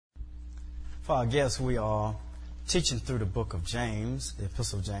for our guests, we are teaching through the book of James, the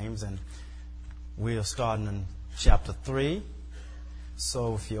Epistle of James, and we are starting in chapter 3.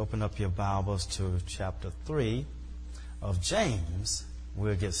 So if you open up your Bibles to chapter 3 of James,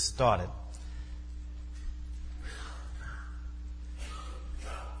 we'll get started.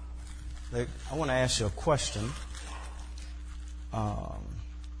 I want to ask you a question.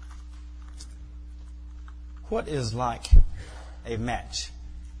 What is like a match?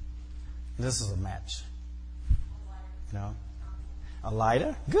 This is a match. You know? A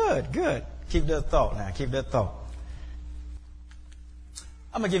lighter? Good, good. Keep that thought now. Keep that thought.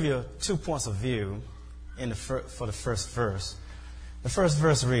 I'm going to give you 2 points of view for the first verse. The first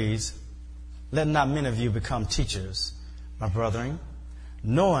verse reads, "Let not many of you become teachers, my brethren,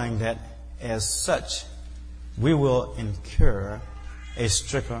 knowing that as such we will incur a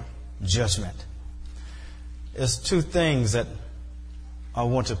stricter judgment." There's 2 things that I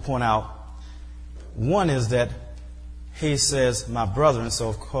want to point out. One is that he says, "my brethren," so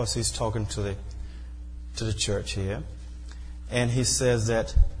of course he's talking to the church here. And he says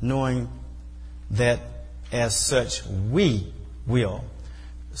that knowing that as such we will.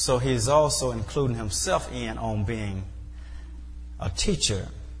 So he's also including himself in on being a teacher,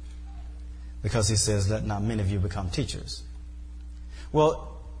 because he says, "Let not many of you become teachers." Well,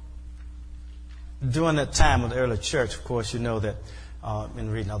 during that time of the early church, of course, you know that in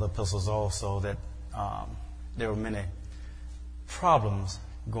reading other epistles also that there were many problems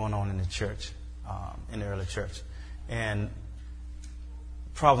going on in the church, in the early church. And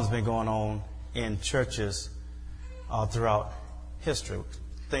problems been going on in churches throughout history.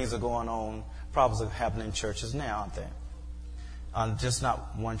 Things are going on, problems are happening in churches now, aren't they? Just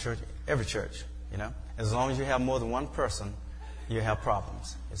not one church, every church, you know. As long as you have more than one person, you have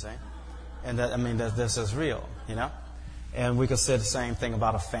problems, you see. And this is real, you know. And we could say the same thing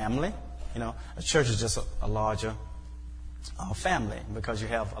about a family. You know, a church is just a larger family because you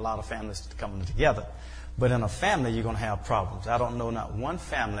have a lot of families coming together. But in a family, you're going to have problems. I don't know not one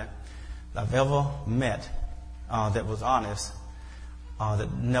family I've ever met that was honest,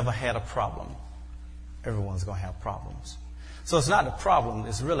 that never had a problem. Everyone's going to have problems. So it's not the problem.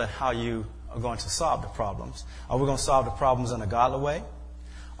 It's really how you are going to solve the problems. Are we going to solve the problems in a godly way?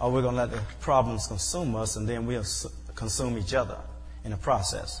 Or are we going to let the problems consume us and then we'll consume each other in the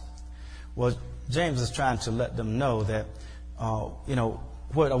process? Well, James is trying to let them know that,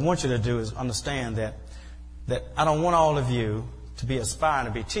 what I want you to do is understand that I don't want all of you to be aspiring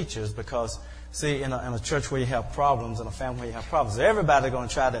to be teachers, because, see, in a church where you have problems, in a family where you have problems, everybody's going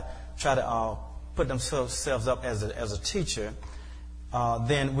to try to put themselves up as a teacher.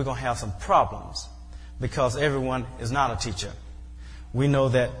 Then we're going to have some problems because everyone is not a teacher. We know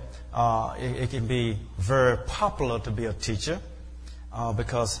that it can be very popular to be a teacher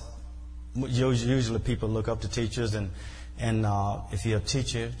because usually people look up to teachers, and if you're a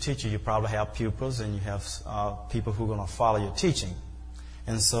teacher, you probably have pupils and you have people who are going to follow your teaching.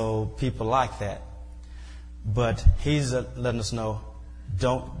 And so people like that. But he's letting us know,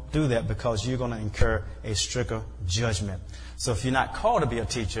 don't do that, because you're going to incur a stricter judgment. So if you're not called to be a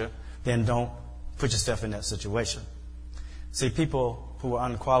teacher, then don't put yourself in that situation. See, people who are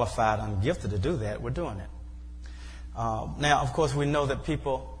unqualified, ungifted to do that, we're doing it. Now, of course, we know that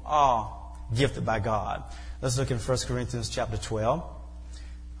people are gifted by God. Let's look in 1 Corinthians chapter 12.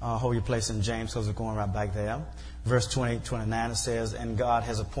 Hold your place in James, because we're going right back there. Verse 28, 29, it says, "And God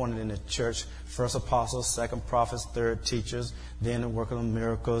has appointed in the church first apostles, second prophets, third teachers, then the work of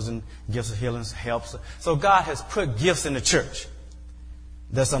miracles and gifts of healing, helps." So God has put gifts in the church.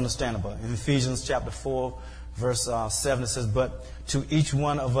 That's understandable. In Ephesians chapter 4, verse 7, it says, "But to each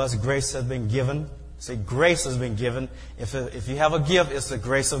one of us grace has been given." See, grace has been given. If you have a gift, it's the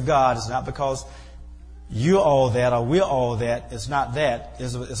grace of God. It's not because you're all that or we're all that. It's not that.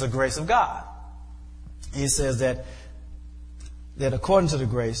 It's a grace of God. He says that according to the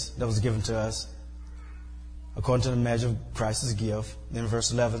grace that was given to us, according to the measure of Christ's gift, then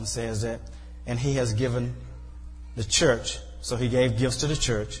verse 11 says that, "And he has given the church," so he gave gifts to the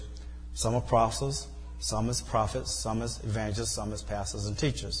church, "some apostles, some as prophets, some as evangelists, some as pastors and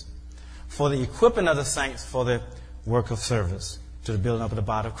teachers, for the equipping of the saints for the work of service, to the building up of the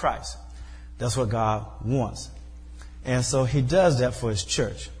body of Christ." That's what God wants. And so he does that for his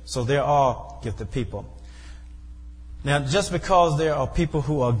church. So there are gifted people. Now, just because there are people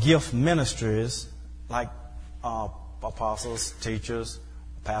who are gift ministries, like apostles, teachers,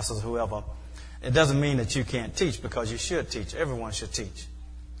 pastors, whoever, it doesn't mean that you can't teach, because you should teach. Everyone should teach.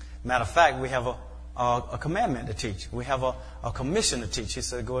 Matter of fact, we have a commandment to teach. We have a commission to teach. He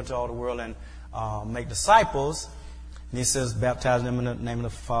said, "Go into all the world and make disciples And he says, baptizing them in the name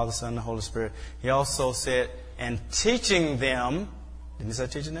of the Father, Son, and the Holy Spirit. He also said, and teaching them. Didn't he say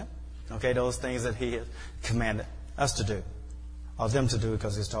teaching them? Okay, those things that he has commanded us to do. Or them to do,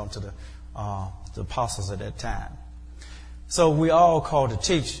 because he's talking to the apostles at that time. So we are all called to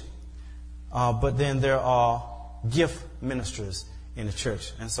teach. But then there are gift ministries in the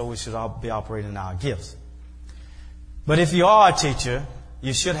church. And so we should all be operating in our gifts. But if you are a teacher,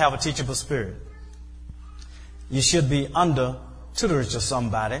 you should have a teachable spirit. You should be under tutorage of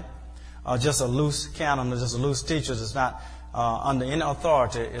somebody. Just a loose canon or just a loose teacher that's not under any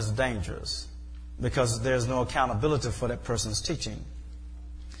authority is dangerous, because there's no accountability for that person's teaching.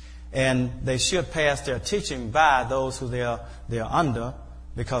 And they should pass their teaching by those who they are under,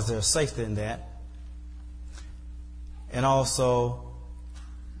 because there's safety in that. And also,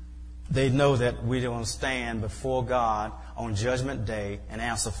 they know that we're going to stand before God on Judgment Day and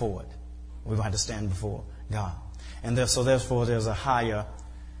answer for it. We're going to have to stand before God. And so therefore, there's a higher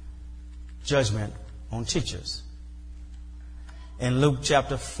judgment on teachers. In Luke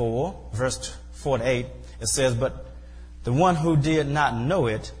chapter 4, verse 4 to 8, it says, "But the one who did not know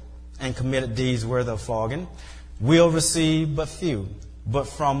it and committed deeds worthy of flogging will receive but few. But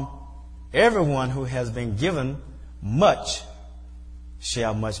from everyone who has been given much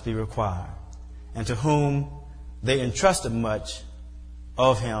shall much be required. And to whom they entrusted much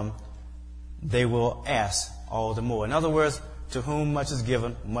of him, they will ask all the more." In other words, to whom much is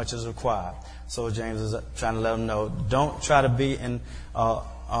given, much is required. So James is trying to let them know, don't try to be in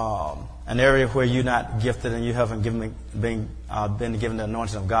an area where you're not gifted and you haven't been given the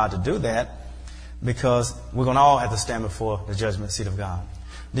anointing of God to do that, because we're going to all have to stand before the judgment seat of God.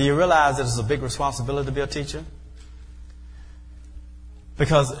 Do you realize that it's a big responsibility to be a teacher?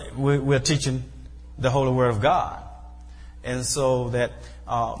 Because we're teaching the Holy Word of God. And so that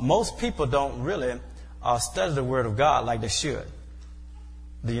most people don't really study the Word of God like they should.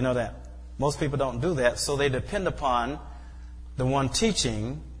 Do you know that? Most people don't do that, so they depend upon the one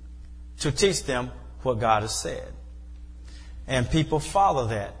teaching to teach them what God has said. And people follow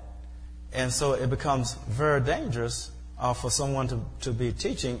that. And so it becomes very dangerous for someone to be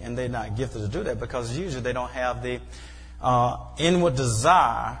teaching and they're not gifted to do that, because usually they don't have the inward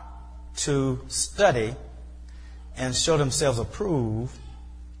desire to study and show themselves approved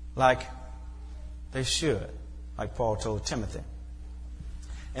like they should, like Paul told Timothy.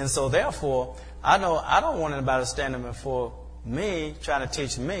 And so therefore, I don't want anybody standing before me trying to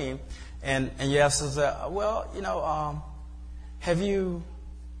teach me, and you ask us, well, have you?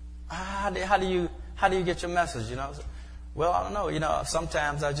 How do you get your message? Well, I don't know.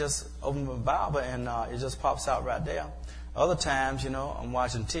 Sometimes I just open my Bible and it just pops out right there. Other times, I'm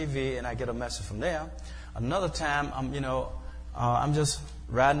watching TV and I get a message from there. Another time, I'm just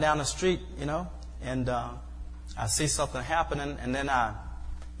riding down the street, and I see something happening, and then I,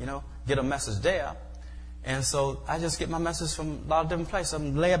 get a message there. And so I just get my message from a lot of different places.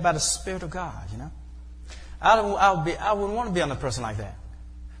 I'm led by the Spirit of God, I wouldn't want to be on a person like that,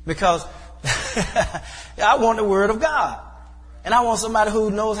 because I want the Word of God, and I want somebody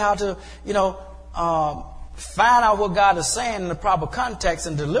who knows how to, find out what God is saying in the proper context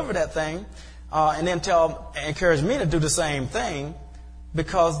and deliver that thing, and then encourage me to do the same thing,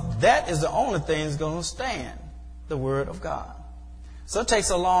 because that is the only thing that's going to stand, the Word of God. So it takes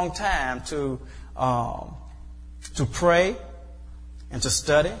a long time to pray and to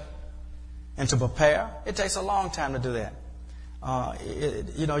study and to prepare. It takes a long time to do that.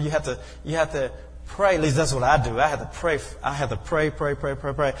 You have to pray. At least that's what I do. I have to pray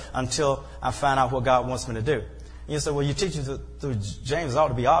until I find out what God wants me to do. And you say, well, you teach it through James. It ought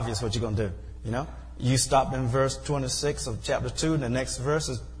to be obvious what you're going to do. You stopped in verse 26 of chapter 2, and the next verse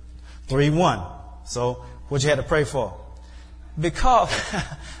is 3:1. So what you had to pray for? Because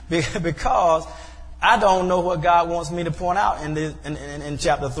I don't know what God wants me to point out in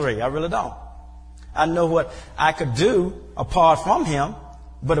chapter 3. I really don't. I know what I could do apart from Him,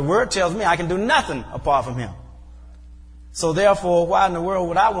 but the Word tells me I can do nothing apart from Him. So therefore, why in the world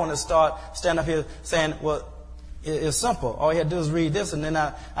would I want to stand up here saying, well, it's simple. All you have to do is read this, and then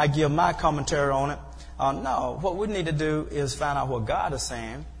I give my commentary on it. No, what we need to do is find out what God is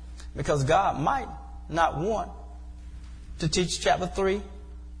saying, because God might not want to teach chapter 3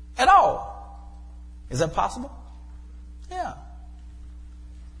 at all. Is that possible? Yeah.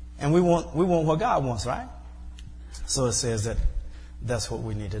 And we want what God wants, right? So it says that's what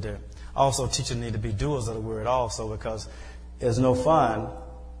we need to do. Also, teachers need to be doers of the Word also, because there's no fun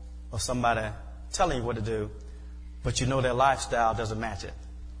of somebody telling you what to do, but their lifestyle doesn't match it.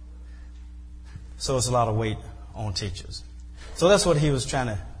 So it's a lot of weight on teachers. So that's what he was trying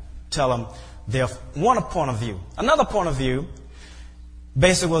to tell them. their one point of view. Another point of view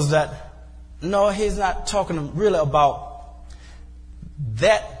basically was that, no, he's not talking really about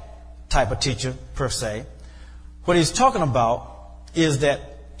that type of teacher per se. What he's talking about is that,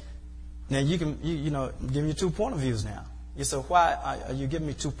 now you can, give me 2 point of views now. You say, why are you giving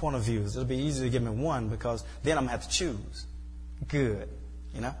me 2 point of views? It'll be easy to give me one because then I'm going to have to choose. Good.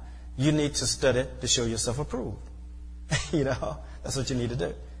 You need to study to show yourself approved. That's what you need to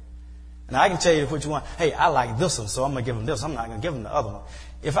do. And I can tell you which one. Hey, I like this one, so I'm going to give them this. I'm not going to give them the other one.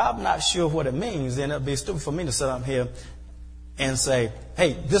 If I'm not sure what it means, then it'll be stupid for me to sit up here and say,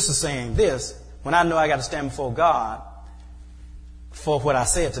 hey, this is saying this, when I know I got to stand before God for what I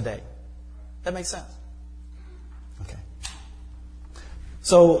said today. That makes sense? Okay.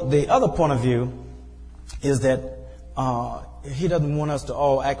 So the other point of view is that he doesn't want us to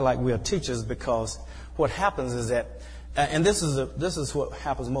all act like we are teachers, because what happens is that, and this is what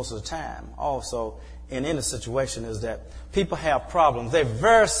happens most of the time also in any situation, is that people have problems. They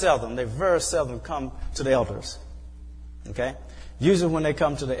very seldom come to the elders. Okay? Usually when they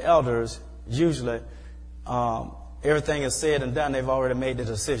come to the elders, everything is said and done. They've already made the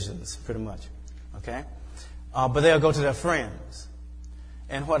decisions, pretty much. Okay? But they'll go to their friends.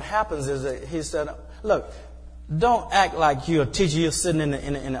 And what happens is that he said, look, don't act like you're a teacher. You're sitting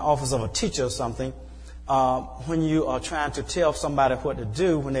in the office of a teacher or something. When you are trying to tell somebody what to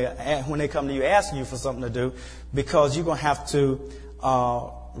do, when they come to you asking you for something to do, because you're going to have to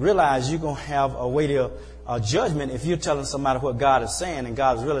realize you're going to have a weightier judgment if you're telling somebody what God is saying and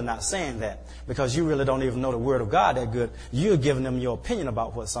God is really not saying that, because you really don't even know the Word of God that good. You're giving them your opinion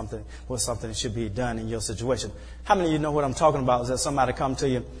about what something should be done in your situation. How many of you know what I'm talking about? Is that somebody come to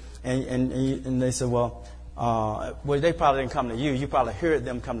you and they say, well, they probably didn't come to you. You probably heard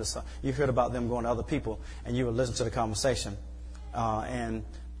them come to some. You heard about them going to other people, and you would listen to the conversation. And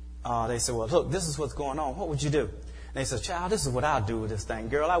they said, "Well, look, this is what's going on. What would you do?" And they said, "Child, this is what I'll do with this thing,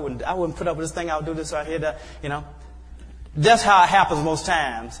 girl. I wouldn't put up with this thing. I'll do this right here." That's how it happens most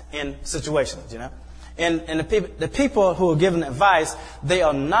times in situations. And the people who are giving advice, they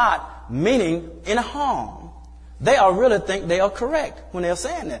are not meaning any harm. They are really think they are correct when they are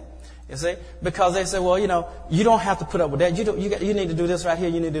saying that. You see, because they say, well, you don't have to put up with that. You need to do this right here.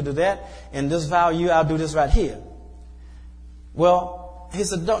 You need to do that. And this value, I'll do this right here. Well, he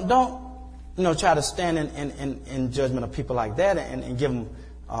said, don't try to stand in judgment of people like that and give them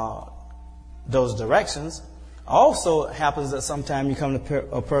those directions. Also, it happens that sometimes you come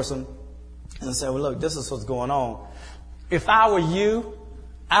to a person and say, well, look, this is what's going on. If I were you,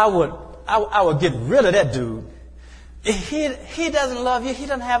 I would get rid of that dude. He doesn't love you. He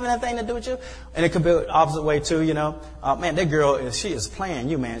doesn't have anything to do with you. And it could be the opposite way too, man, that girl she is playing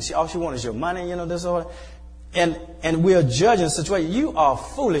you, man. All she wants is your money, this or that. And we are judging the situation. You are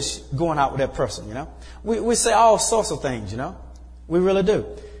foolish going out with that person, We say all sorts of things, We really do.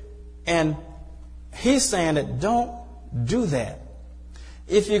 And he's saying that don't do that.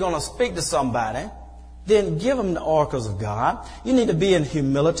 If you're going to speak to somebody, then give them the oracles of God. You need to be in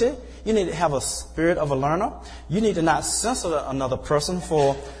humility. You need to have a spirit of a learner. You need to not censor another person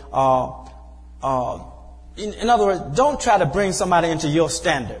for, in other words, don't try to bring somebody into your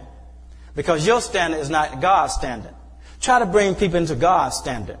standard, because your standard is not God's standard. Try to bring people into God's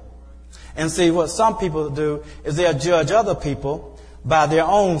standard. And see, what some people do is they'll judge other people by their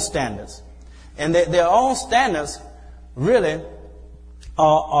own standards. And their own standards really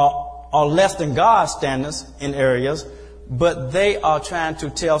are less than God's standards in areas, but they are trying to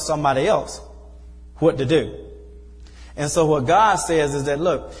tell somebody else what to do. And so what God says is that,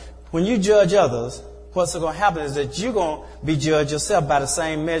 look, when you judge others, what's going to happen is that you're going to be judged yourself by the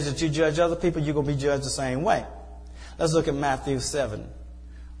same measure that you judge other people. You're going to be judged the same way. Let's look at Matthew 7,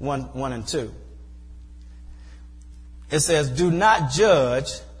 1 and 2. It says, do not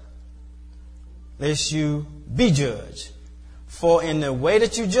judge lest you be judged. For in the way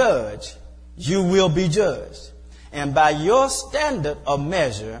that you judge, you will be judged. And by your standard of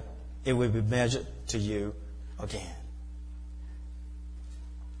measure, it will be measured to you again.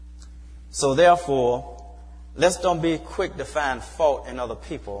 So therefore, let's don't be quick to find fault in other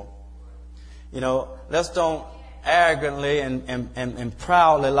people. Let's don't arrogantly and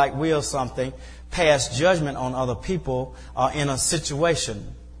proudly, like we are something, pass judgment on other people in a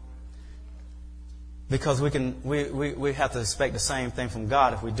situation. Because we have to expect the same thing from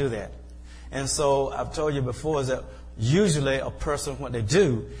God if we do that. And so I've told you before is that usually a person, what they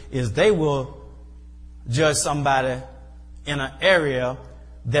do is they will judge somebody in an area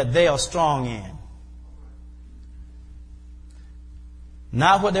that they are strong in.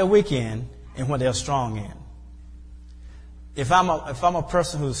 Not what they're weak in and what they're strong in. if I'm a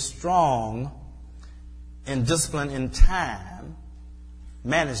person who's strong in discipline in time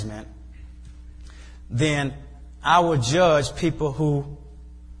management, then I will judge people who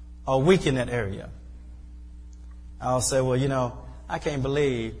are weak in that area. I'll say, well, I can't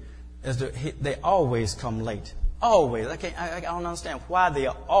believe they always come late. Always. I don't understand why they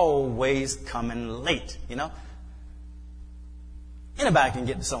are always coming late, Anybody can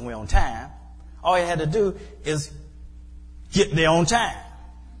get to somewhere on time. All you had to do is get there on time.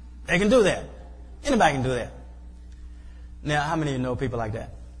 They can do that. Anybody can do that. Now, how many of you know people like that?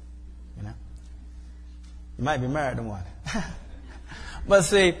 You might be married to one. But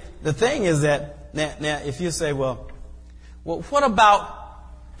see, the thing is that now if you say, well, what about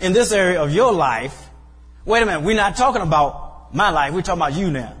in this area of your life? Wait a minute, we're not talking about my life. We're talking about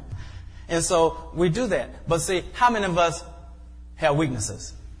you now. And so we do that. But see, how many of us have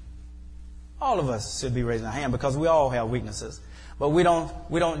weaknesses? All of us should be raising our hand because we all have weaknesses. But we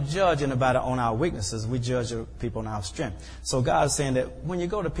don't judge anybody on our weaknesses. We judge people on our strength. So God is saying that when you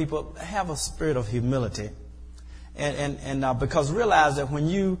go to people, have a spirit of humility. And because realize that when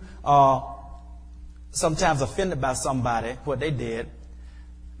you are sometimes offended by somebody, what they did,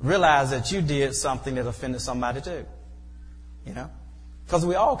 realize that you did something that offended somebody too. Because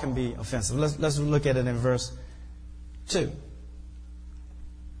we all can be offensive. Let's look at it in verse 2.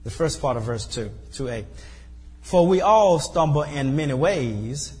 The first part of verse 2a. For we all stumble in many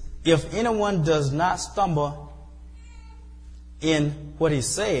ways. If anyone does not stumble in what he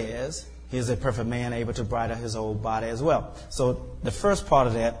says, he is a perfect man, able to bridle his whole body as well. So the first part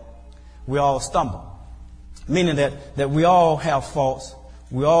of that, we all stumble. Meaning that we all have faults.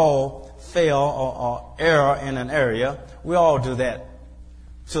 We all fail or error in an area. We all do that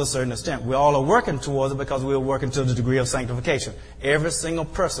to a certain extent. We all are working towards it because we're working to the degree of sanctification. Every single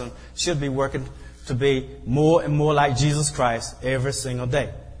person should be working to be more and more like Jesus Christ every single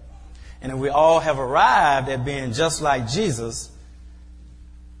day. And if we all have arrived at being just like Jesus,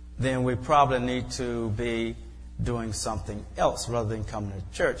 then we probably need to be doing something else rather than coming to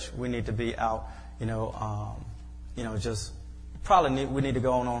church. We need to be out, we need to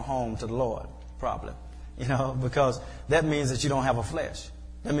go on home to the Lord, probably, because that means that you don't have a flesh.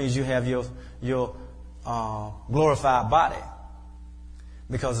 That means you have your glorified body.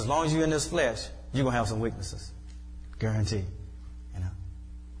 Because as long as you're in this flesh, you're going to have some weaknesses. Guaranteed.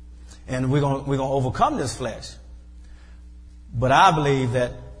 And we're going to overcome this flesh. But I believe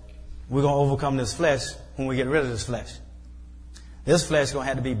that we're going to overcome this flesh when we get rid of this flesh. This flesh is going to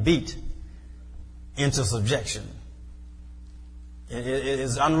have to be beat into subjection. It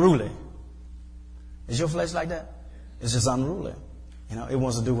is unruly. Is your flesh like that? It's just unruly. It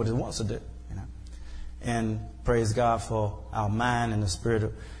wants to do what it wants to do. And praise God for our mind and the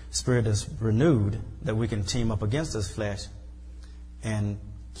spirit is renewed that we can team up against this flesh and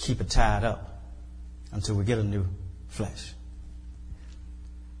keep it tied up until we get a new flesh.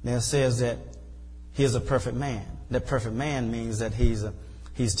 Now it says that he is a perfect man. That perfect man means that he's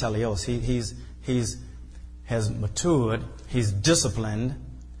teleos. He's has matured. He's disciplined.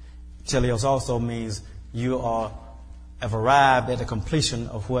 Teleos also means you have arrived at the completion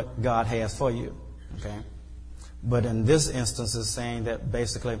of what God has for you. Okay. But in this instance, it's saying that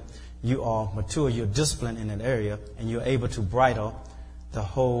basically you are mature, you're disciplined in an area, and you're able to bridle the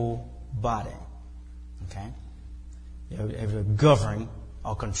whole body. Okay? You're able to govern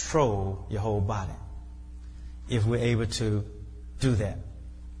or control your whole body. If we're able to do that.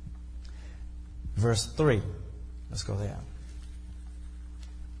 Verse 3. Let's go there.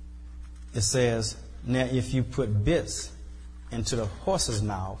 It says, now if you put bits into the horse's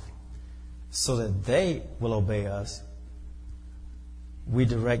mouth so that they will obey us, we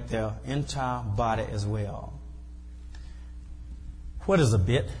direct their entire body as well. What is a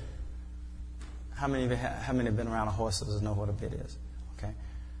bit? How many have been around a horse that know what a bit is? Okay.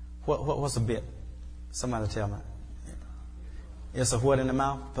 What's a bit? Somebody tell me. It's a what in the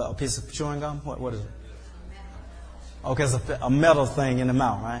mouth? A piece of chewing gum? What is it? Okay, it's a metal thing in the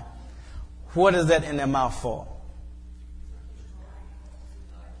mouth, right? What is that in their mouth for?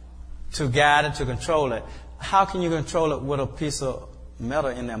 To guide it, to control it. How can you control it with a piece of metal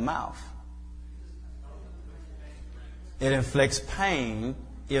in their mouth? It inflicts pain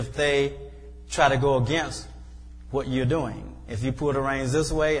if they try to go against what you're doing. If you pull the reins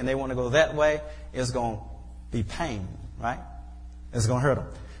this way and they want to go that way, it's going to be pain, right? It's going to hurt them.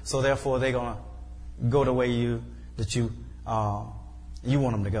 So therefore, they're going to go the way you want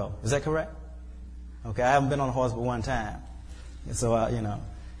them to go. Is that correct? Okay, I haven't been on a horse but one time. And so,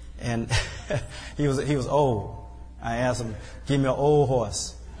 and he was old. I asked him, give me an old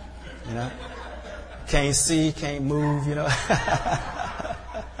horse, can't see, can't move, you know.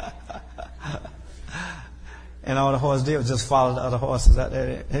 And all the horse did was just follow the other horses out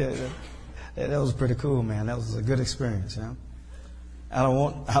there. That was pretty cool, man. That was a good experience, you know. I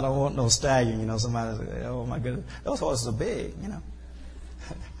don't want no stallion, you know. Somebody, oh my goodness, those horses are big, you know.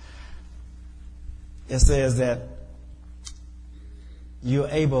 It says that you're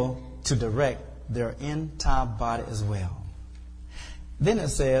able to direct their entire body as well. Then it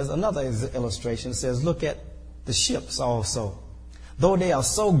says, another illustration says, look at the ships also. Though they are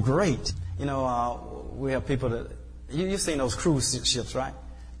so great, you know, we have people that, you've seen those cruise ships, right?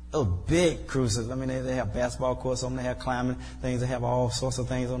 Those big cruises. I mean, they have basketball courts on them, they have climbing things, they have all sorts of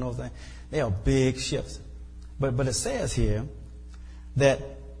things on those things. They are big ships. But it says here that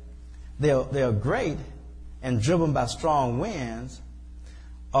they are great and driven by strong winds,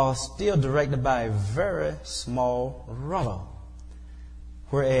 are still directed by a very small rudder,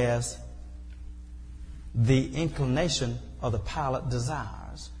 whereas the inclination of the pilot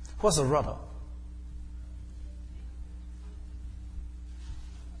desires. What's a rudder?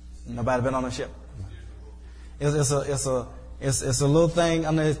 Nobody been on a ship? It's a little thing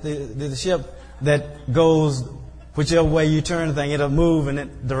under the ship that goes whichever way you turn the thing, it'll move and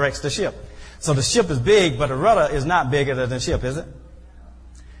it directs the ship. So the ship is big, but the rudder is not bigger than the ship, is it?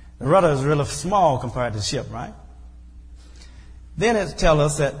 The rudder is really small compared to the ship, right? Then it tells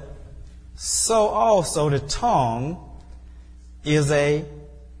us that so also the tongue is a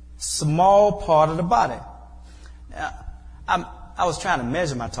small part of the body. Now, I was trying to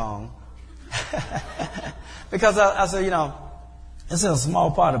measure my tongue because I said, you know, it's a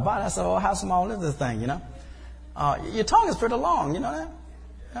small part of the body. I said, oh, how small is this thing, you know? Your tongue is pretty long, you know that?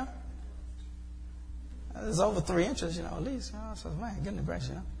 Yeah. It's over 3 inches, you know, at least. You know? So, man, goodness gracious,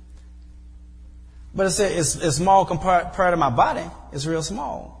 you know. But it says it's small compared to my body. It's real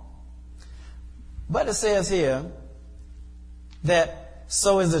small. But it says here that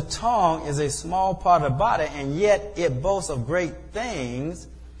so is the tongue is a small part of the body, and yet it boasts of great things.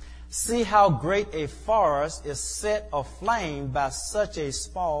 See how great a forest is set aflame by such a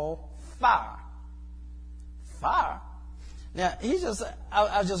small fire. Fire. Now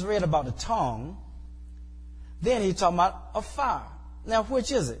I just read about the tongue. Then he's talking about a fire. Now,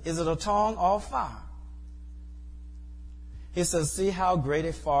 which is it? Is it a tongue or a fire? He says, see how great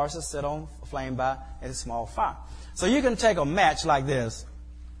a forest is set on flame by a small fire. So you can take a match like this,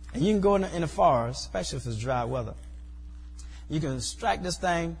 and you can go in the forest, especially if it's dry weather. You can strike this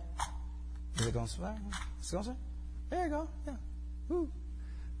thing. Is it going to strike? It's going to strike? There you go. Yeah. Woo.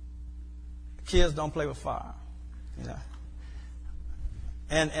 Kids don't play with fire. You know.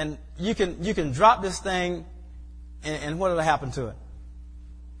 And you can drop this thing, and what will happen to it?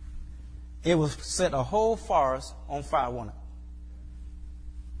 It will set a whole forest on fire, won't it?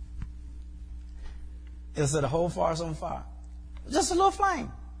 It'll set a whole forest on fire. Just a little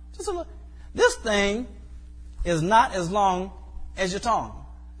flame. Just a little. This thing is not as long as your tongue,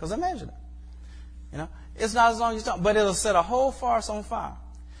 because I measured it. You know, it's not as long as your tongue, but it'll set a whole forest on fire.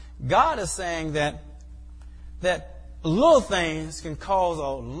 God is saying that little things can cause a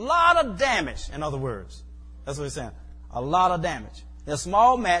lot of damage. In other words, that's what he's saying. A lot of damage. A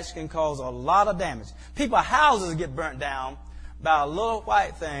small match can cause a lot of damage. People's houses get burnt down by a little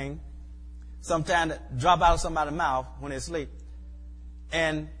white thing, sometimes that drop out of somebody's mouth when they sleep,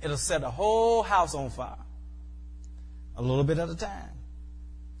 and it'll set the whole house on fire. A little bit at a time.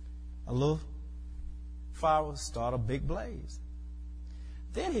 A little fire will start a big blaze.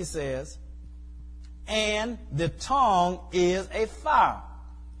 Then he says, and the tongue is a fire.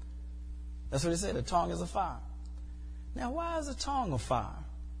 That's what he said. The tongue is a fire. Now, why is the tongue a fire?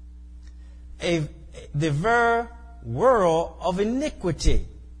 The very world of iniquity.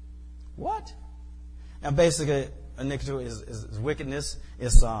 What? Now, basically, iniquity is wickedness.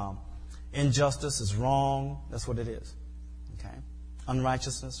 It's injustice. It's wrong. That's what it is. Okay?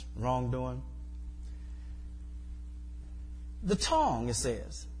 Unrighteousness, wrongdoing. The tongue, it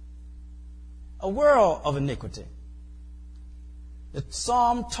says, a world of iniquity. The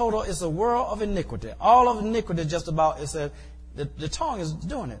sum total is a world of iniquity. All of iniquity just about, it says, the tongue is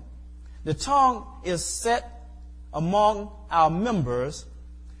doing it. The tongue is set among our members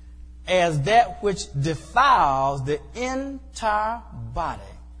as that which defiles the entire body.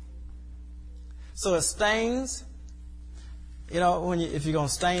 So it stains. You know, if you're going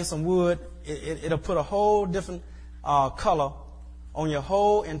to stain some wood, it'll put a whole different color on your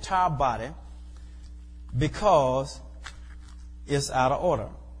whole entire body because it's out of order.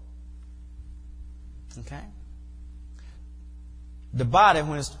 Okay? The body,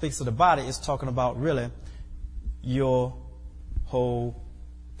 when it speaks of the body, it's talking about really your whole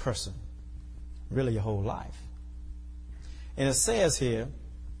person. really your whole life. And it says here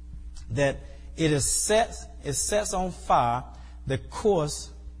that it sets on fire the course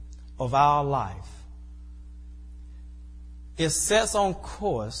of our life. It sets on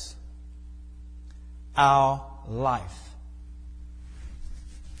course our life.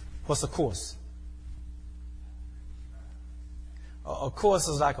 What's a course? A course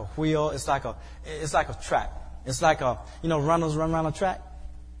is like a wheel. It's like a track. It's like runners run around a track.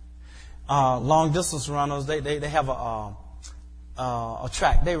 Long distance runners, they have a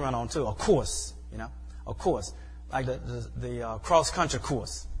track they run on too. A course, a course like the cross country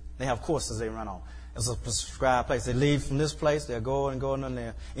course. They have courses they run on. It's a prescribed place. They leave from this place, they'll go and then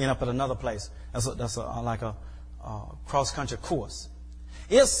they end up at another place. That's like a cross country course.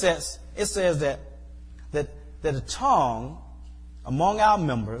 It says that the tongue among our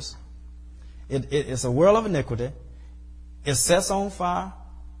members, it's a world of iniquity. It sets on fire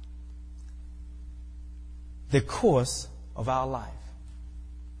the course of our life.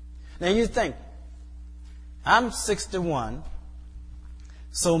 Now you think, I'm 61,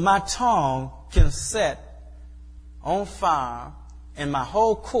 so my tongue can set on fire and my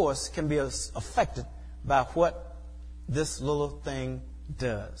whole course can be affected by what this little thing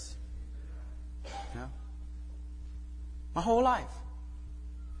does. My whole life.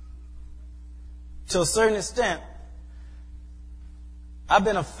 To a certain extent, I've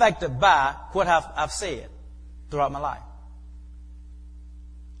been affected by what I've said throughout my life.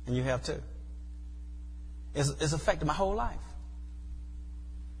 And you have too. It's affected my whole life.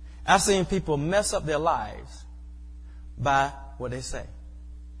 I've seen people mess up their lives by what they say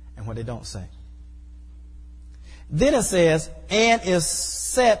and what they don't say. Then it says, and is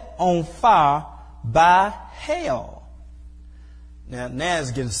set on fire by hell. Now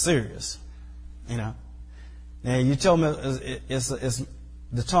it's getting serious, Now you told me it's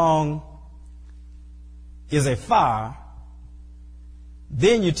the tongue is a fire.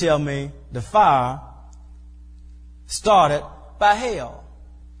 Then you tell me the fire started by hell.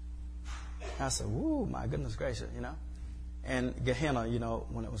 I said, "Woo, my goodness gracious," And Gehenna,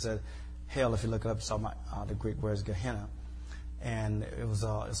 when it was at hell, if you look it up, it's talking about the Greek word is Gehenna, and it's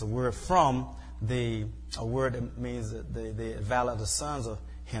a word from a word that means the valley of the sons of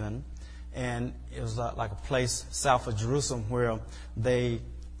Hinnom, and it was like a place south of Jerusalem where they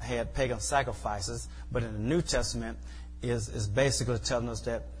had pagan sacrifices. But in the New Testament, is basically telling us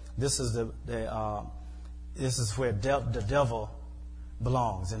that this is this is where the devil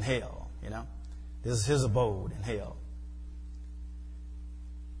belongs, in hell. This is his abode in hell.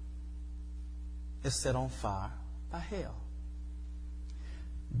 It's set on fire by hell.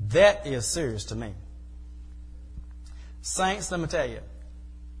 That is serious to me. Saints, let me tell you,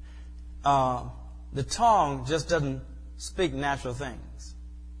 the tongue just doesn't speak natural things.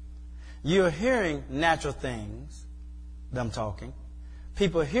 You're hearing natural things that I'm talking.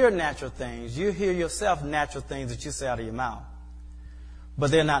 People hear natural things. You hear yourself natural things that you say out of your mouth. But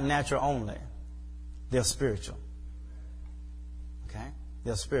they're not natural only. They're spiritual. Okay?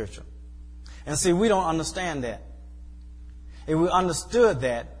 They're spiritual. And see, we don't understand that. If we understood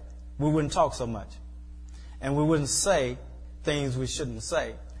that, we wouldn't talk so much. And we wouldn't say things we shouldn't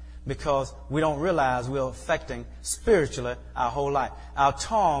say. Because we don't realize we're affecting spiritually our whole life. Our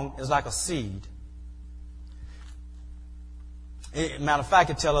tongue is like a seed. Matter of fact,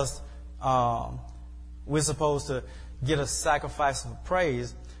 it tells us we're supposed to get a sacrifice of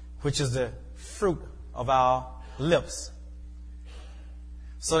praise, which is the fruit of our lips.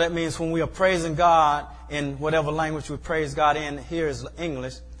 So that means when we are praising God in whatever language we praise God in, here is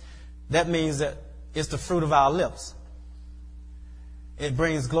English, that means that it's the fruit of our lips. It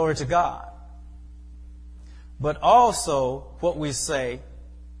brings glory to God. But also, what we say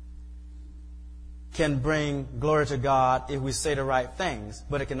can bring glory to God if we say the right things.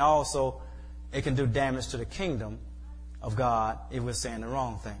 But it can do damage to the kingdom of God if we're saying the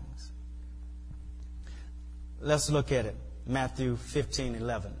wrong things. Let's look at it. Matthew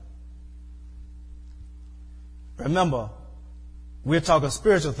 15:11. Remember, we're talking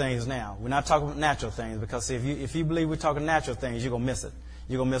spiritual things now. We're not talking natural things, because if you believe we're talking natural things, you're going to miss it.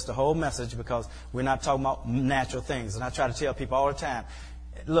 You're going to miss the whole message, because we're not talking about natural things. And I try to tell people all the time,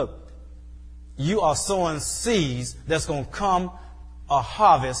 look, you are sowing seeds that's going to come a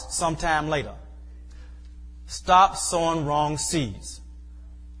harvest sometime later. Stop sowing wrong seeds.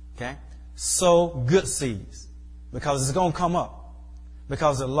 Okay? Sow good seeds, because it's going to come up.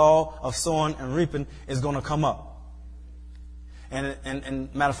 Because the law of sowing and reaping is going to come up.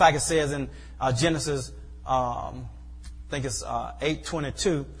 And matter of fact, it says in Genesis, I think it's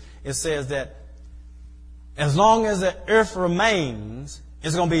 8:22, it says that as long as the earth remains,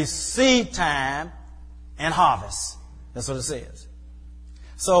 It's going to be seed time and harvest. That's what it says.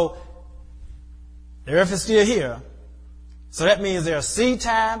 So, the earth is still here. So that means there's seed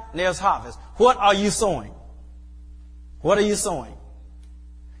time and there's harvest. What are you sowing? What are you sowing?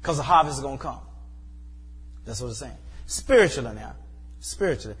 Because the harvest is going to come. That's what it's saying. Spiritually now.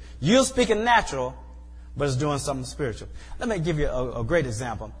 Spiritually. You're speaking natural, but it's doing something spiritual. Let me give you a great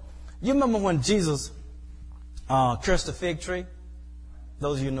example. You remember when Jesus cursed the fig tree?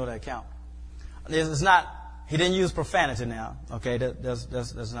 Those of you who know that account. It's not, he didn't use profanity now. Okay,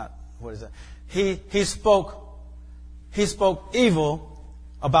 that's not, what is that? He spoke evil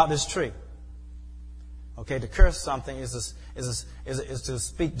about this tree. Okay, to curse something is to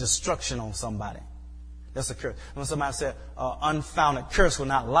speak destruction on somebody. That's a curse. When somebody said, unfounded curse will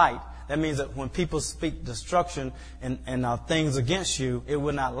not light, that means that when people speak destruction and things against you, it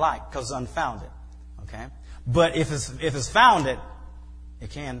will not light because it's unfounded. Okay? But if it's founded, it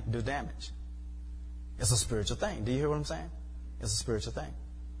can do damage. It's a spiritual thing. Do you hear what I'm saying? It's a spiritual thing.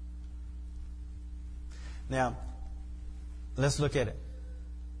 Now, let's look at it.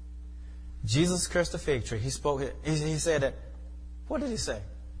 Jesus cursed the fig tree. He spoke. He said that. What did he say?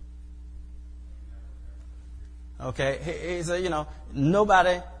 Okay, he said,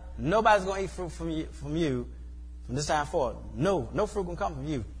 nobody's going to eat fruit from you from this time forward. No fruit can come from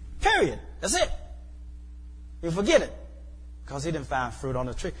you. Period. That's it. You forget it. Because he didn't find fruit on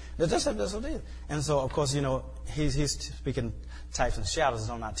the tree. That's what it is. And so, of course, he's speaking types and shadows.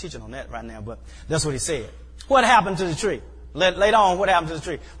 So I'm not teaching on that right now, but that's what he said. What happened to the tree? Later on, what happened to the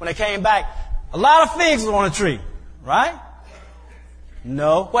tree? When they came back, a lot of figs were on the tree. Right?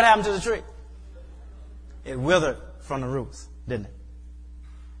 No. What happened to the tree? It withered from the roots, didn't it?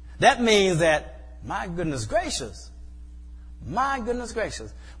 That means that, my goodness gracious.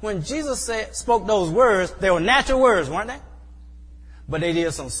 When Jesus spoke those words, they were natural words, weren't they? But they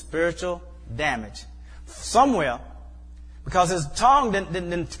did some spiritual damage somewhere, because his tongue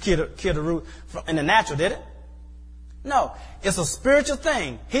didn't kill the root in the natural, did it? No, it's a spiritual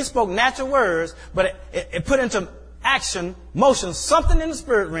thing. He spoke natural words, but it put into action, motion, something in the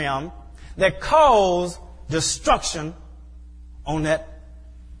spirit realm that caused destruction on that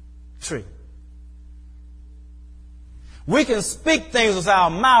tree. We can speak things with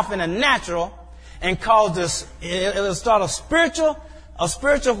our mouth in the natural and cause this. It'll start a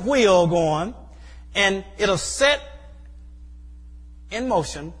spiritual wheel going, and it'll set in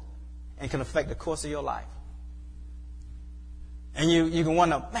motion and can affect the course of your life. And you can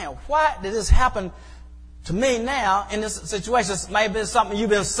wonder, man, why did this happen to me now in this situation? This may have been something you've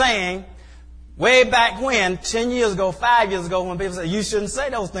been saying way back when, 10 years ago, 5 years ago, when people said, you shouldn't say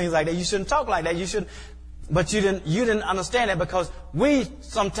those things like that. You shouldn't talk like that. But you didn't understand that, because we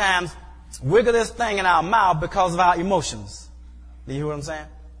sometimes wiggle this thing in our mouth because of our emotions. Do you hear what I'm saying?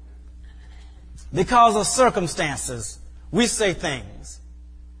 Because of circumstances, we say things.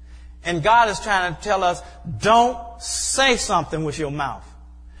 And God is trying to tell us, don't say something with your mouth.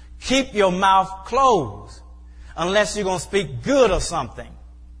 Keep your mouth closed unless you're going to speak good or something.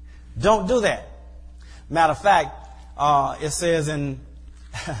 Don't do that. Matter of fact, it says in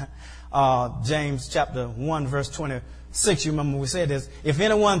James chapter 1 verse 26, you remember we said this, if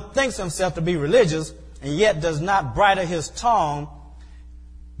anyone thinks himself to be religious and yet does not bridle his tongue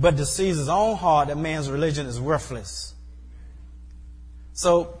but deceives his own heart, that man's religion is worthless.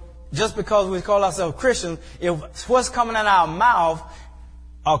 So just because we call ourselves Christians, if what's coming out of our mouth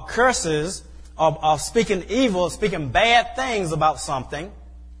are curses, or speaking evil, speaking bad things about something,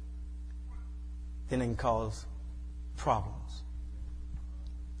 then it can cause problems.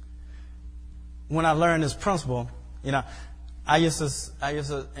 When I learned this principle, I used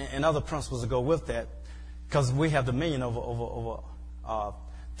to, and other principles to go with that, because we have dominion over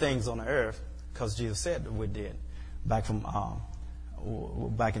things on the earth, because Jesus said that we did. Back in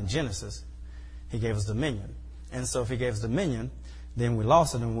Genesis, He gave us dominion. And so if He gave us dominion, then we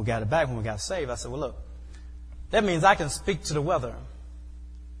lost it and we got it back when we got saved. I said, well, look, that means I can speak to the weather,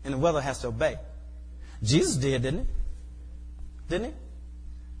 and the weather has to obey. Jesus did, didn't He? Didn't He?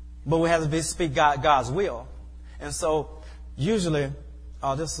 But we have to speak God's will. And so usually,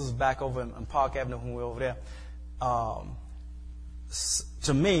 this was back over in Park Avenue when we were over there.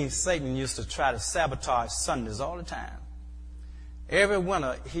 To me, Satan used to try to sabotage Sundays all the time. Every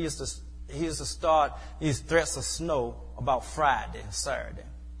winter, he used to start these threats of snow about Friday and Saturday.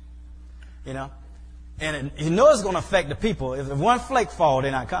 And you know it's going to affect the people. If one flake falls,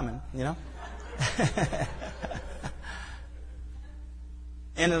 they're not coming,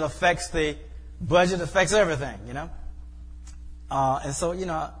 And it affects the budget, affects everything, And so,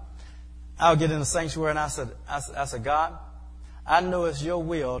 I'll get in the sanctuary and I said, God, I know it's your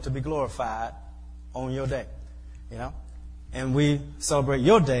will to be glorified on your day, and we celebrate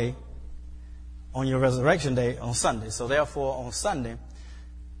your day on your resurrection day on Sunday. So therefore, on Sunday,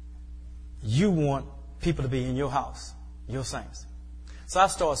 you want people to be in your house, your saints. So I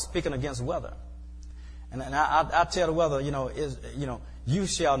start speaking against weather. And I tell the weather, you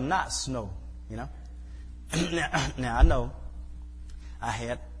shall not snow, Now I know I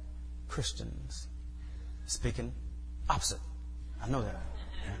had Christians speaking opposite. I know that.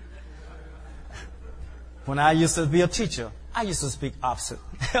 When I used to be a teacher, I used to speak opposite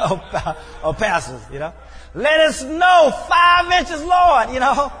of pastors, Let it snow 5 inches, Lord,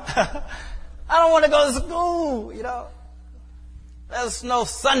 I don't want to go to school, Let it snow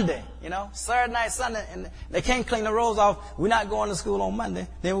Sunday, Saturday night, Sunday, and they can't clean the roads off. We're not going to school on Monday.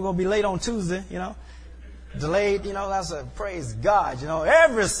 Then we're going to be late on Tuesday, Delayed, I said, praise God,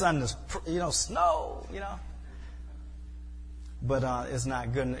 every Sunday, snow, But it's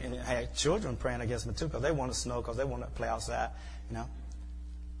not good. And I had children praying against me too because they want to snow because they want to play outside,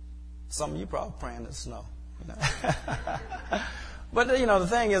 Some of you probably praying to snow, But, the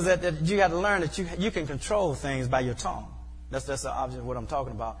thing is that you got to learn that you can control things by your tongue. That's the object of what I'm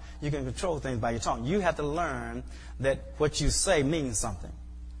talking about. You can control things by your tongue. You have to learn that what you say means something.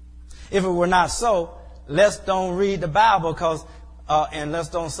 If it were not so, let's don't read the Bible and let's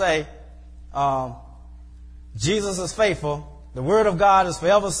don't say, Jesus is faithful. The word of God is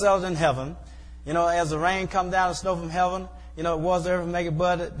forever settled in heaven. As the rain comes down and snow from heaven, it was there, make it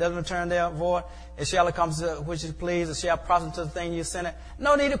bud, it doesn't return there void. It shall accomplish which is pleased. It shall prosper to the thing you sent it.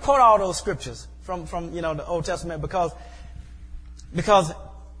 No need to quote all those scriptures from the Old Testament because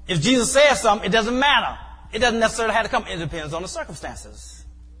if Jesus says something, it doesn't matter. It doesn't necessarily have to come. It depends on the circumstances.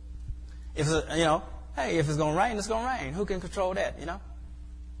 If if it's going to rain, it's going to rain. Who can control that,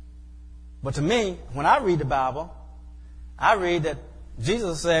 But to me, when I read the Bible, I read that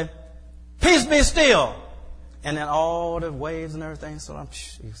Jesus said, peace be still. And then all the waves and everything,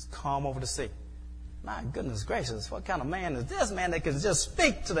 he's calm over the sea. My goodness gracious, what kind of man is this man that can just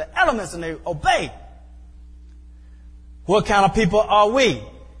speak to the elements and they obey? What kind of people are we?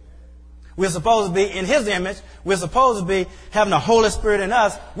 We're supposed to be in His image. We're supposed to be having the Holy Spirit in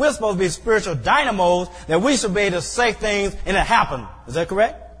us. We're supposed to be spiritual dynamos that we should be able to say things and it happen. Is that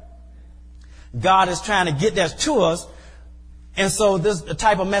correct? God is trying to get that to us. And so this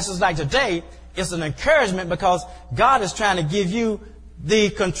type of message like today is an encouragement because God is trying to give you the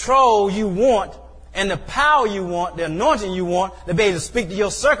control you want and the power you want, the anointing you want to be able to speak to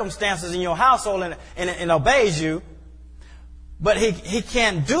your circumstances in your household and obeys you. But he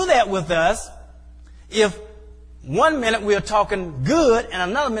can't do that with us if 1 minute we're talking good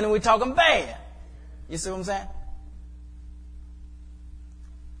and another minute we're talking bad. You see what I'm saying?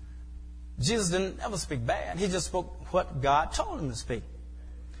 Jesus didn't ever speak bad. He just spoke what God told him to speak.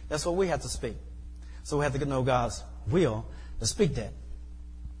 That's what we have to speak. So we have to know God's will to speak that.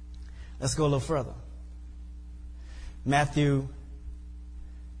 Let's go a little further. Matthew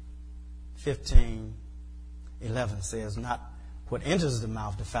 15:11 says, not what enters the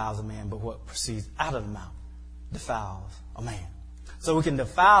mouth defiles a man, but what proceeds out of the mouth defiles a man. So we can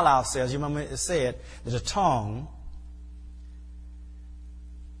defile ourselves. You remember it said that the tongue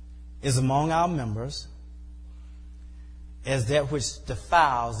is among our members as that which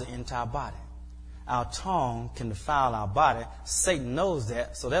defiles the entire body. Our tongue can defile our body. Satan knows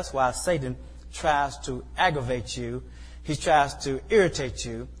that. So that's why Satan tries to aggravate you. He tries to irritate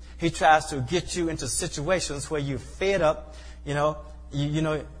you. He tries to get you into situations where you're fed up.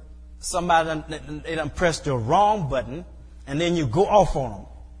 Somebody they done pressed the wrong button, and then you go off on them.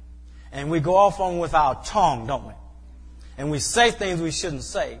 And we go off on them with our tongue, don't we? And we say things we shouldn't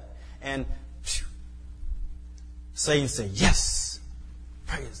say. And Satan said, yes,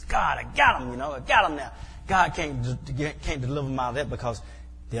 praise God, I got him, I got him now. God can't deliver them out of that because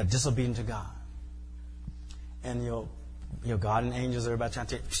they're disobedient to God. And your guardian angels, everybody trying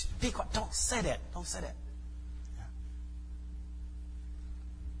to tell you, be quiet, don't say that, don't say that. Yeah.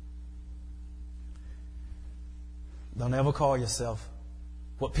 Don't ever call yourself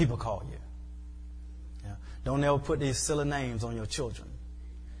what people call you. Yeah. Don't ever put these silly names on your children.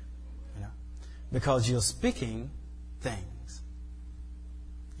 Because you're speaking things.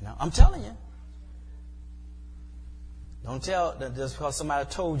 I'm telling you. Don't tell that just because somebody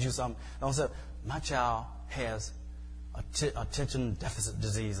told you something. Don't say, my child has attention deficit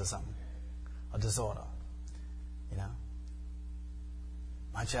disease or something. A disorder.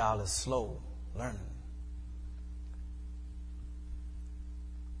 My child is slow learning.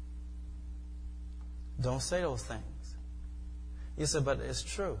 Don't say those things. You say, but it's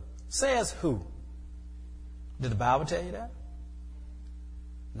true. Says who? Did the Bible tell you that?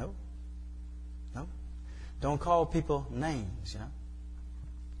 No. No. Don't call people names, Yeah.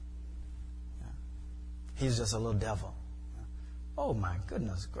 He's just a little devil. Oh, my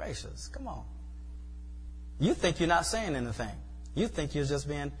goodness gracious. Come on. You think you're not saying anything. You think you're just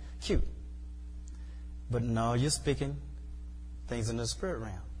being cute. But no, you're speaking things in the spirit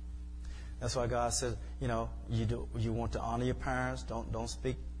realm. That's why God says, you want to honor your parents. Don't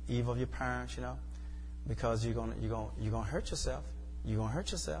speak evil of your parents, because you're gonna hurt yourself. You're gonna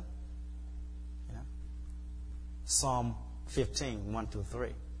hurt yourself. Psalm 15,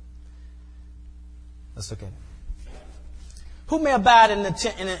 1-3. Let's look at it. Who may abide in the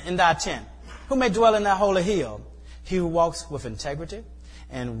tent, in thy tent? Who may dwell in thy holy hill? He who walks with integrity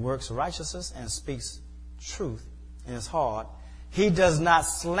and works righteousness and speaks truth in his heart. He does not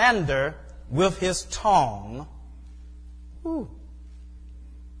slander with his tongue. Ooh.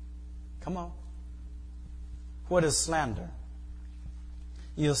 Come on. What is slander?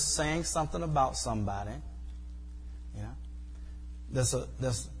 You're saying something about somebody,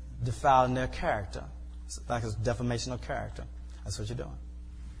 that's defiling their character. It's like it's defamation of character. That's what you're doing.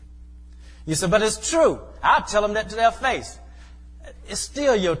 You say, but it's true. I'll tell them that to their face. It's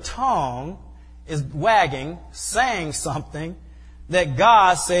still your tongue is wagging, saying something that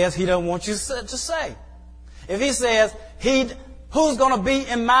God says He doesn't want you to say. If He says, who's going to be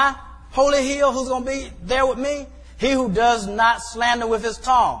in my holy hill? Who's going to be there with me? He who does not slander with his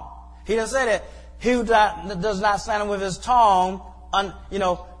tongue. He doesn't say that. He who does not slander with his tongue,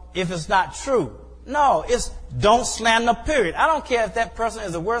 if it's not true. No, it's don't slander, period. I don't care if that person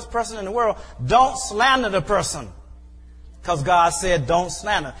is the worst person in the world. Don't slander the person. Because God said don't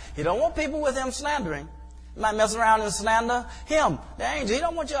slander. He don't want people with him slandering. You might mess around and slander him, the angel. He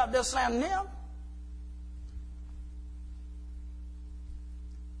don't want you out there slandering him.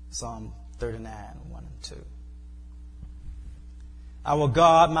 Psalm 39, 1 and 2. I will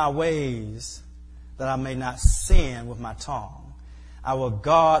guard my ways that I may not sin with my tongue. I will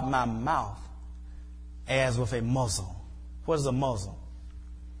guard my mouth as with a muzzle. What is a muzzle?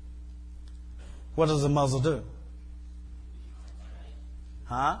 What does a muzzle do?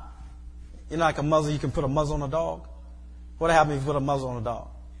 Huh? Like a muzzle, you can put a muzzle on a dog. What happens if you put a muzzle on a dog?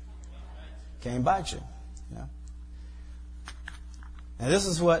 Can't bite you. And this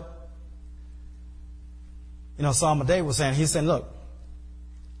is what, Psalm David was saying. He said, look,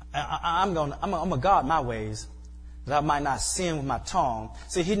 I'm gonna guard my ways that I might not sin with my tongue.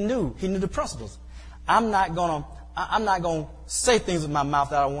 See, he knew the principles. I'm not gonna say things with my mouth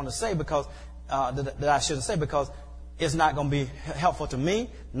that I want to say because that I shouldn't say, because it's not going to be helpful to me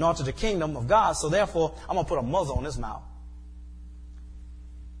nor to the kingdom of God. So therefore, I'm going to put a muzzle on his mouth.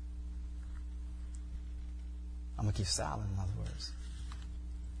 I'm going to keep silent, in other words.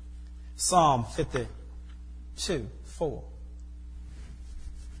 Psalm 52, 4.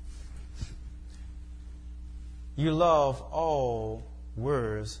 You love all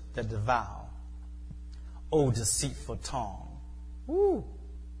words that devour, O deceitful tongue. Woo.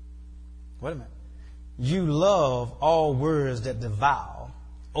 Wait a minute. You love all words that devour,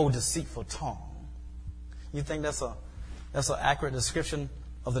 O deceitful tongue. You think that's an accurate description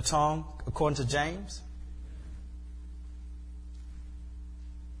of the tongue according to James?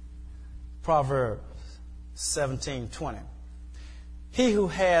 Proverbs 17:20. He who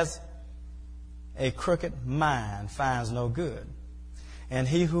has a crooked mind finds no good, and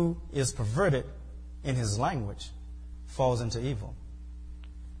he who is perverted in his language falls into evil.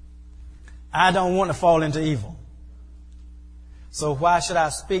 I don't want to fall into evil. So why should I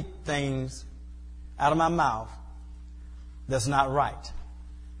speak things out of my mouth that's not right?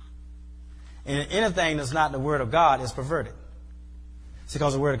 And anything that's not the Word of God is perverted. It's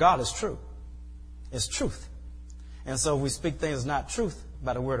because the Word of God is true. It's truth. And so if we speak things not truth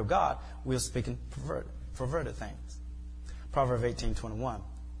by the Word of God, we're speaking perverted things. Proverbs 18:21.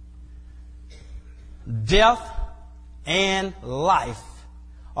 Death and life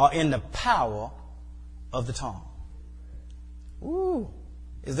are in the power of the tongue. Ooh.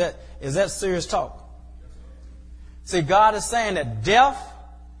 Is that serious talk? See, God is saying that death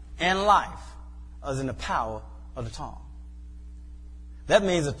and life is in the power of the tongue. That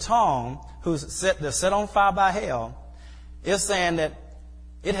means a tongue that's set on fire by hell is saying that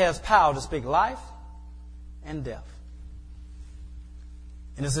it has power to speak life and death.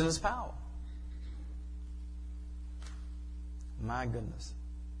 And it's in its power. My goodness.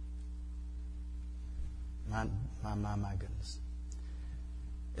 My goodness.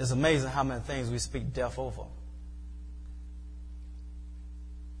 It's amazing how many things we speak death over.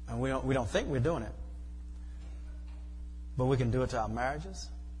 And we don't think we're doing it. But we can do it to our marriages.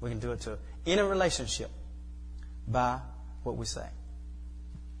 We can do it to any relationship by what we say.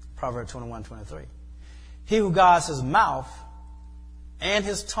 Proverbs 21:23. He who guards his mouth and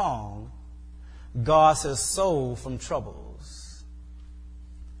his tongue guards his soul from troubles.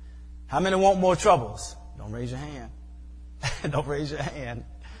 How many want more troubles? Don't raise your hand. Don't raise your hand.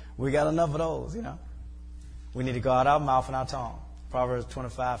 We got enough of those, you know. We need to guard our mouth and our tongue. Proverbs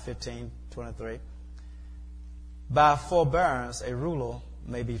 25:15-23. By forbearance a ruler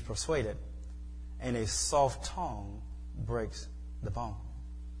may be persuaded, and a soft tongue breaks the bone.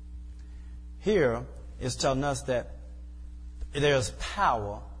 Here is telling us that there's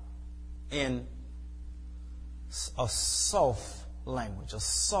power in a soft language, a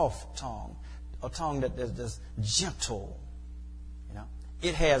soft tongue, a tongue that is gentle. You know,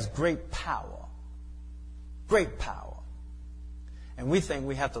 it has great power. Great power. And we think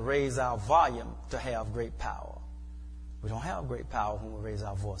we have to raise our volume to have great power. We don't have great power when we raise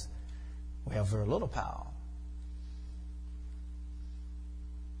our voice. We have very little power.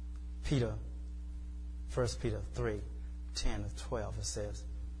 Peter, 1 Peter 3:10-12, it says,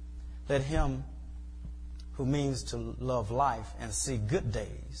 let him who means to love life and see good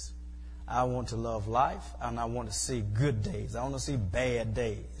days. I want to love life and I want to see good days. I want to see bad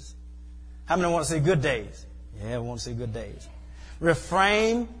days. How many want to see good days? Yeah, I want to see good days.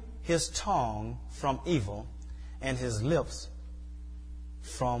 Refrain his tongue from evil and his lips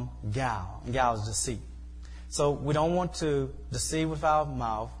from guile. Guile is deceit. So we don't want to deceive with our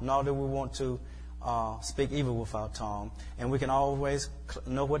mouth, nor do we want to speak evil with our tongue. And we can always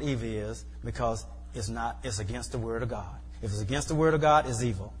know what evil is because it's against the Word of God. If it's against the Word of God, it's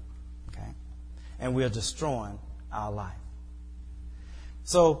evil. Okay? And we are destroying our life.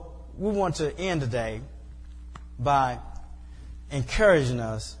 So we want to end today by encouraging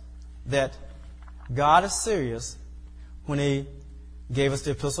us that God is serious when He gave us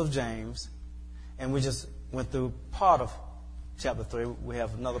the Epistle of James, and we just went through part of chapter 3. We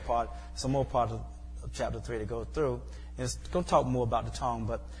have another part, some more part of chapter 3 to go through. And it's going to talk more about the tongue,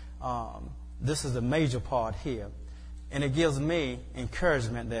 but this is the major part here. And it gives me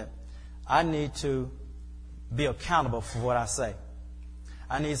encouragement that I need to be accountable for what I say.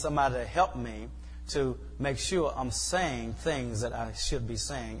 I need somebody to help me to make sure I'm saying things that I should be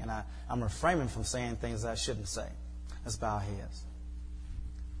saying, and I'm refraining from saying things that I shouldn't say. Let's bow our heads.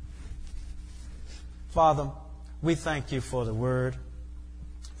 Father, we thank you for the Word.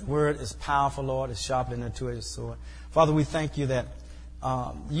 The Word is powerful, Lord. It's sharper than a two-edged sword. Father, we thank you that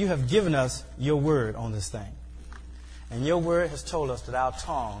you have given us your Word on this thing. And your Word has told us that our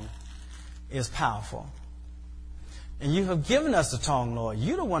tongue is powerful. And you have given us the tongue, Lord.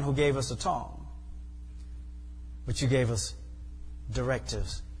 You're the one who gave us the tongue. But you gave us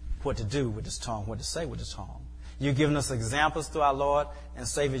directives, what to do with this tongue, what to say with this tongue. You've given us examples through our Lord and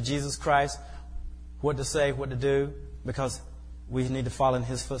Savior Jesus Christ, what to say, what to do, because we need to follow in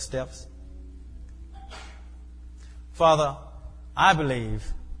His footsteps. Father, I believe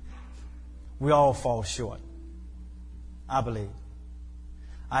we all fall short. I believe.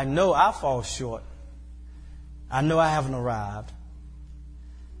 I know I fall short. I know I haven't arrived.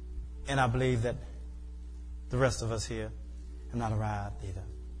 And I believe that the rest of us here have not arrived either.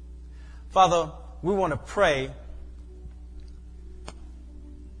 Father, we want to pray.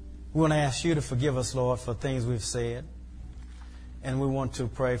 We want to ask you to forgive us, Lord, for things we've said. And we want to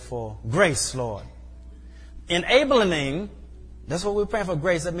pray for grace, Lord. Enabling, that's what we're praying for,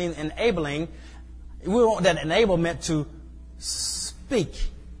 grace. That means enabling. We want that enablement to speak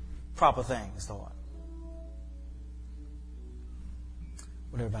proper things, Lord.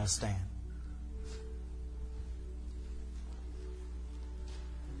 Would everybody stand?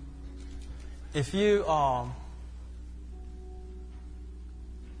 If you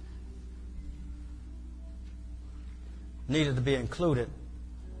needed to be included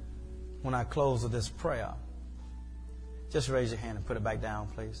when I close with this prayer, just raise your hand and put it back down,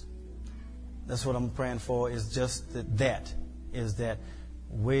 please. That's what I'm praying for, is just that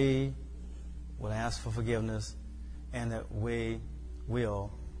we will ask for forgiveness and that we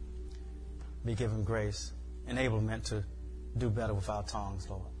will be given grace, enablement to do better with our tongues,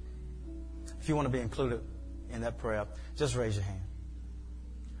 Lord. If you want to be included in that prayer, just raise your hand.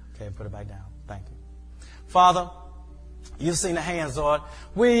 Okay, put it back down. Thank you. Father, you've seen the hands, Lord.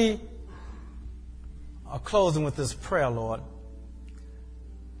 We are closing with this prayer, Lord.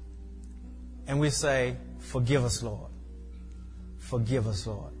 And we say, forgive us, Lord. Forgive us,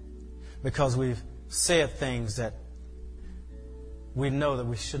 Lord. Because we've said things that we know that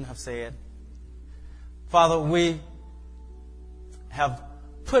we shouldn't have said. Father, we have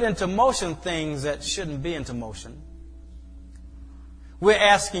put into motion things that shouldn't be into motion. We're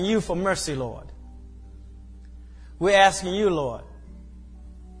asking you for mercy, Lord. We're asking you, Lord,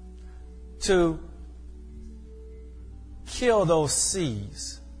 to kill those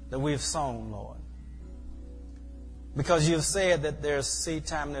seeds that we've sown, Lord. Because you've said that there's seed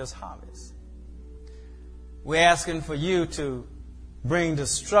time and there's harvest. We're asking for you to bring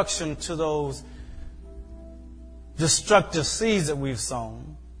destruction to those destructive seeds that we've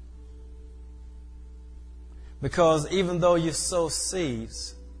sown. Because even though you sow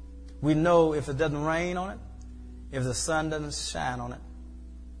seeds, we know if it doesn't rain on it, if the sun doesn't shine on it,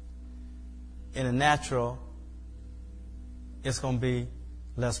 in the natural, it's going to be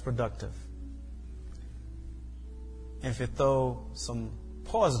less productive. If you throw some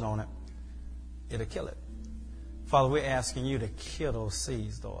poison on it, it'll kill it. Father, we're asking you to kill those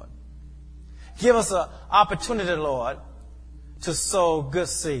seeds, Lord. Give us an opportunity, Lord, to sow good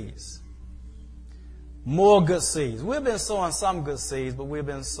seeds. More good seeds. We've been sowing some good seeds, but we've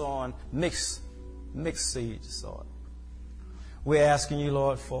been sowing mixed seeds, Lord. We're asking you,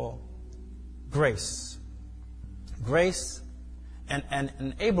 Lord, for grace. Grace and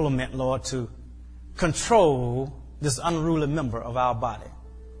enablement, Lord, to control this unruly member of our body.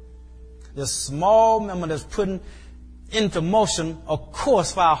 This small member that's putting into motion a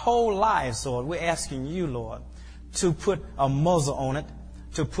course for our whole lives, Lord. We're asking you, Lord, to put a muzzle on it,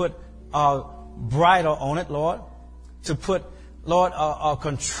 to put a bridle on it, Lord, to put, Lord, a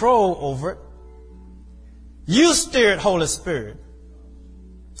control over it. You steer it, Holy Spirit.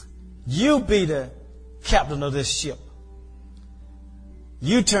 You be the captain of this ship.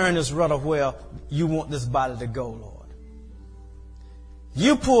 You turn this rudder where you want this body to go, Lord.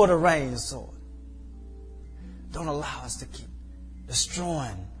 You pull the reins, Lord. Don't allow us to keep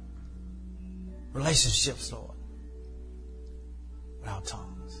destroying relationships, Lord, with our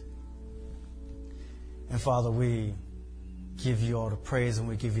tongues. And Father, we give you all the praise and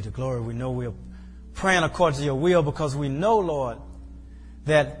we give you the glory. We know we're praying according to your will because we know, Lord,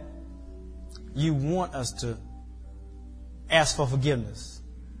 that you want us to ask for forgiveness.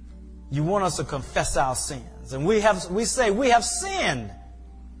 You want us to confess our sins. And we say we have sinned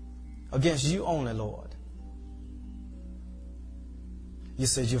against you only, Lord. You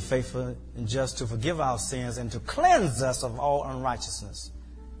said you're faithful and just to forgive our sins and to cleanse us of all unrighteousness.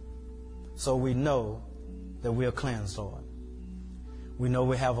 So we know that we are cleansed, Lord. We know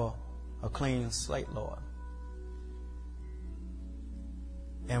we have a clean slate, Lord.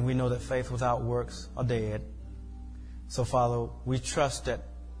 And we know that faith without works are dead. So, Father, we trust that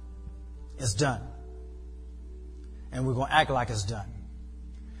it's done. And we're going to act like it's done.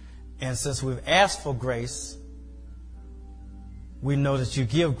 And since we've asked for grace, we know that you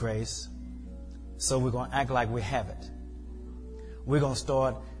give grace. So we're going to act like we have it. We're going to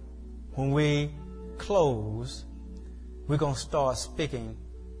start, when we close, we're going to start speaking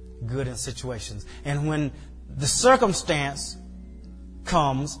good in situations. And when the circumstance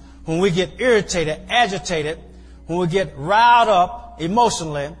comes, when we get irritated, agitated, when we get riled up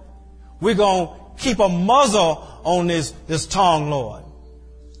emotionally, we're going to keep a muzzle on this tongue, Lord.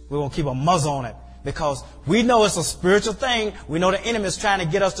 We're going to keep a muzzle on it because we know it's a spiritual thing. We know the enemy is trying to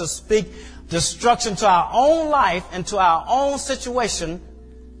get us to speak destruction to our own life and to our own situation,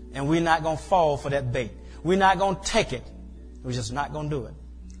 and we're not going to fall for that bait. We're not going to take it. We're just not going to do it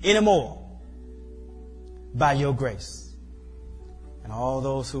anymore by your grace. And all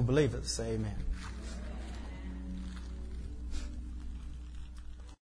those who believe it say amen.